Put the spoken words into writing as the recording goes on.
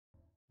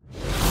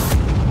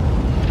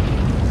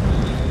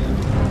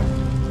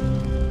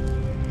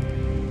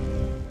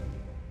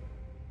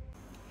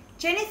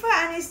Jennifer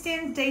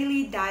Aniston's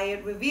daily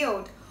diet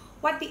revealed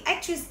what the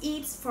actress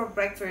eats for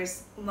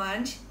breakfast,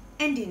 lunch,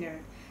 and dinner.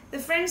 The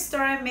French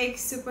star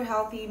makes super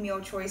healthy meal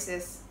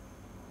choices.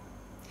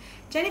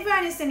 Jennifer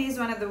Aniston is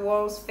one of the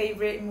world's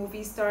favorite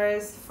movie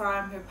stars,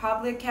 from her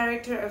public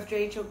character of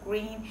Rachel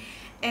Green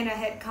in a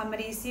hit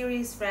comedy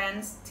series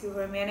Friends to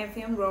her many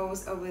film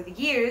roles over the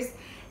years.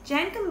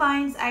 Jen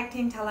combines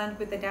acting talent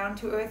with the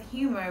down-to-earth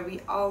humor we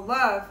all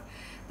love.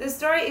 The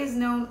star is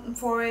known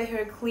for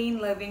her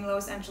clean-living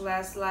Los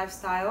Angeles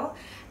lifestyle,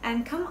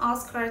 and come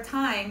Oscar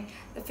time,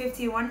 the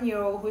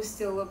 51-year-old who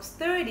still looks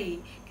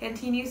 30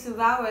 continues to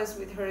wow us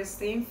with her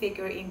slim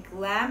figure in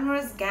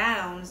glamorous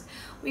gowns.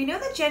 We know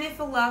that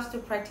Jennifer loves to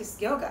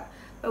practice yoga,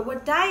 but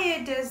what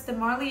diet does the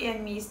Marley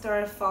and Me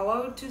star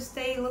follow to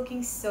stay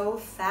looking so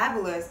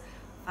fabulous?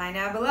 Find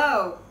out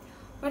below.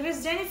 What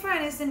does Jennifer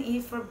Aniston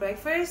eat for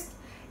breakfast?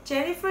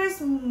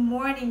 Jennifer's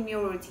morning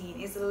meal routine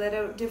is a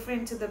little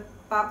different to the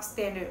box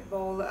standard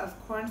bowl of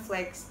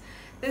cornflakes.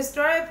 The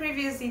star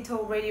previously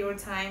told Radio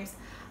Times,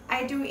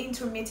 "I do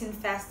intermittent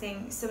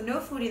fasting, so no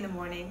food in the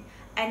morning.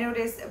 I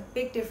noticed a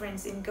big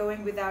difference in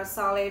going without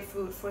solid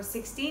food for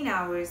 16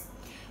 hours.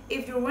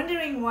 If you're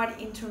wondering what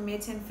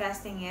intermittent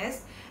fasting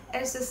is,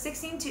 it's a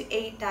 16 to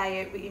 8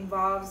 diet which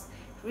involves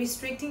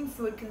restricting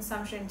food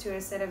consumption to a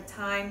set of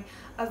time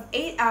of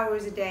 8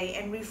 hours a day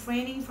and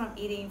refraining from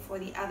eating for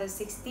the other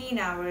 16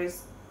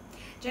 hours.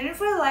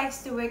 Jennifer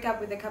likes to wake up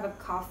with a cup of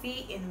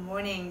coffee in the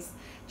mornings.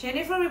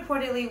 Jennifer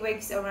reportedly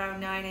wakes around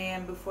 9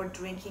 a.m. before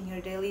drinking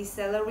her daily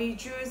celery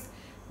juice,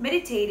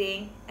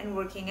 meditating, and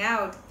working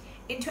out.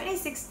 In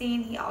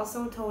 2016, he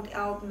also told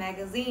Elle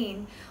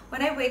magazine,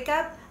 "When I wake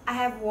up, I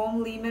have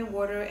warm lemon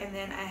water and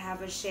then I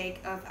have a shake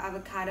of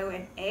avocado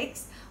and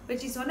eggs,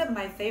 which is one of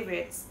my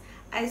favorites.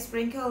 I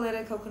sprinkle a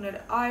little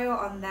coconut oil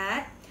on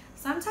that.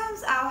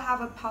 Sometimes I'll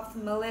have a puffed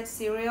millet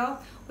cereal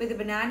with a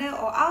banana,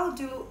 or I'll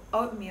do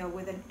oatmeal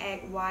with an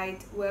egg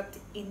white whipped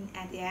in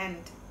at the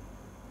end."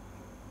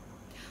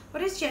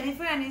 What does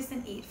Jennifer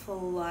Aniston eat for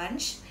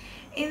lunch?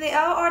 In the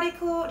Elle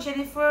article,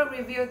 Jennifer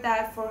revealed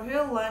that for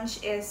her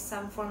lunch is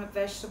some form of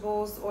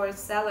vegetables or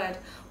salad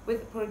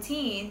with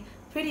protein,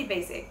 pretty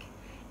basic.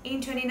 In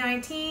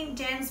 2019,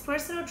 Jen's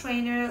personal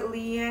trainer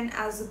Leanne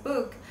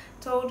Azubuk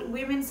told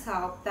Women's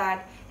Health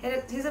that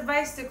his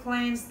advice to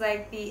clients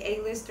like the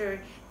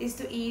A-lister is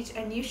to eat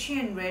a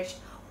nutrient-rich,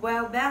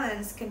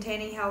 well-balanced,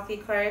 containing healthy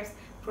carbs,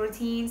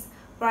 proteins,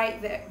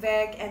 bright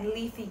veg, and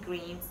leafy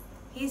greens.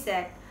 He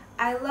said,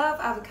 "I love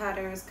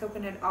avocados,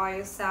 coconut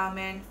oil,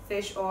 salmon,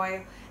 fish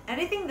oil.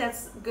 Anything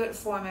that's good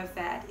form of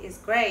fat is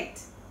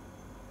great."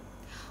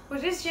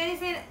 What does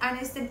Jennifer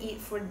Aniston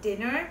eat for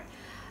dinner?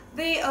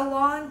 The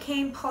Along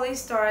Came Polly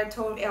star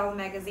told Elle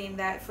magazine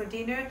that for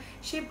dinner,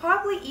 she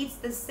probably eats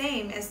the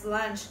same as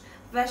lunch,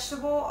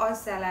 vegetable or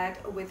salad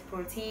with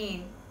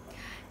protein.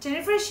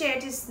 Jennifer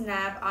shared this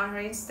snap on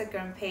her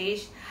Instagram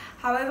page.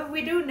 However,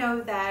 we do know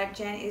that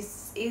Jen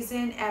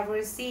isn't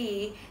averse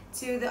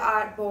to the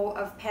odd bowl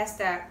of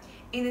pasta.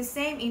 In the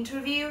same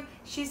interview,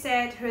 she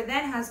said her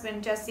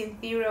then-husband Justin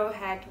Theroux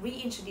had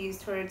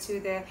reintroduced her to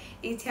the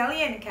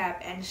Italian cup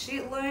and she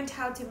learned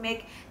how to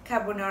make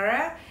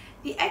carbonara.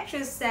 The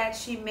actress said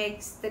she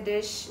makes the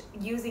dish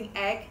using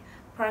egg,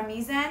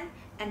 parmesan,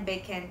 and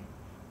bacon.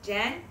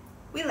 Jen,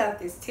 we love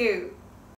this too.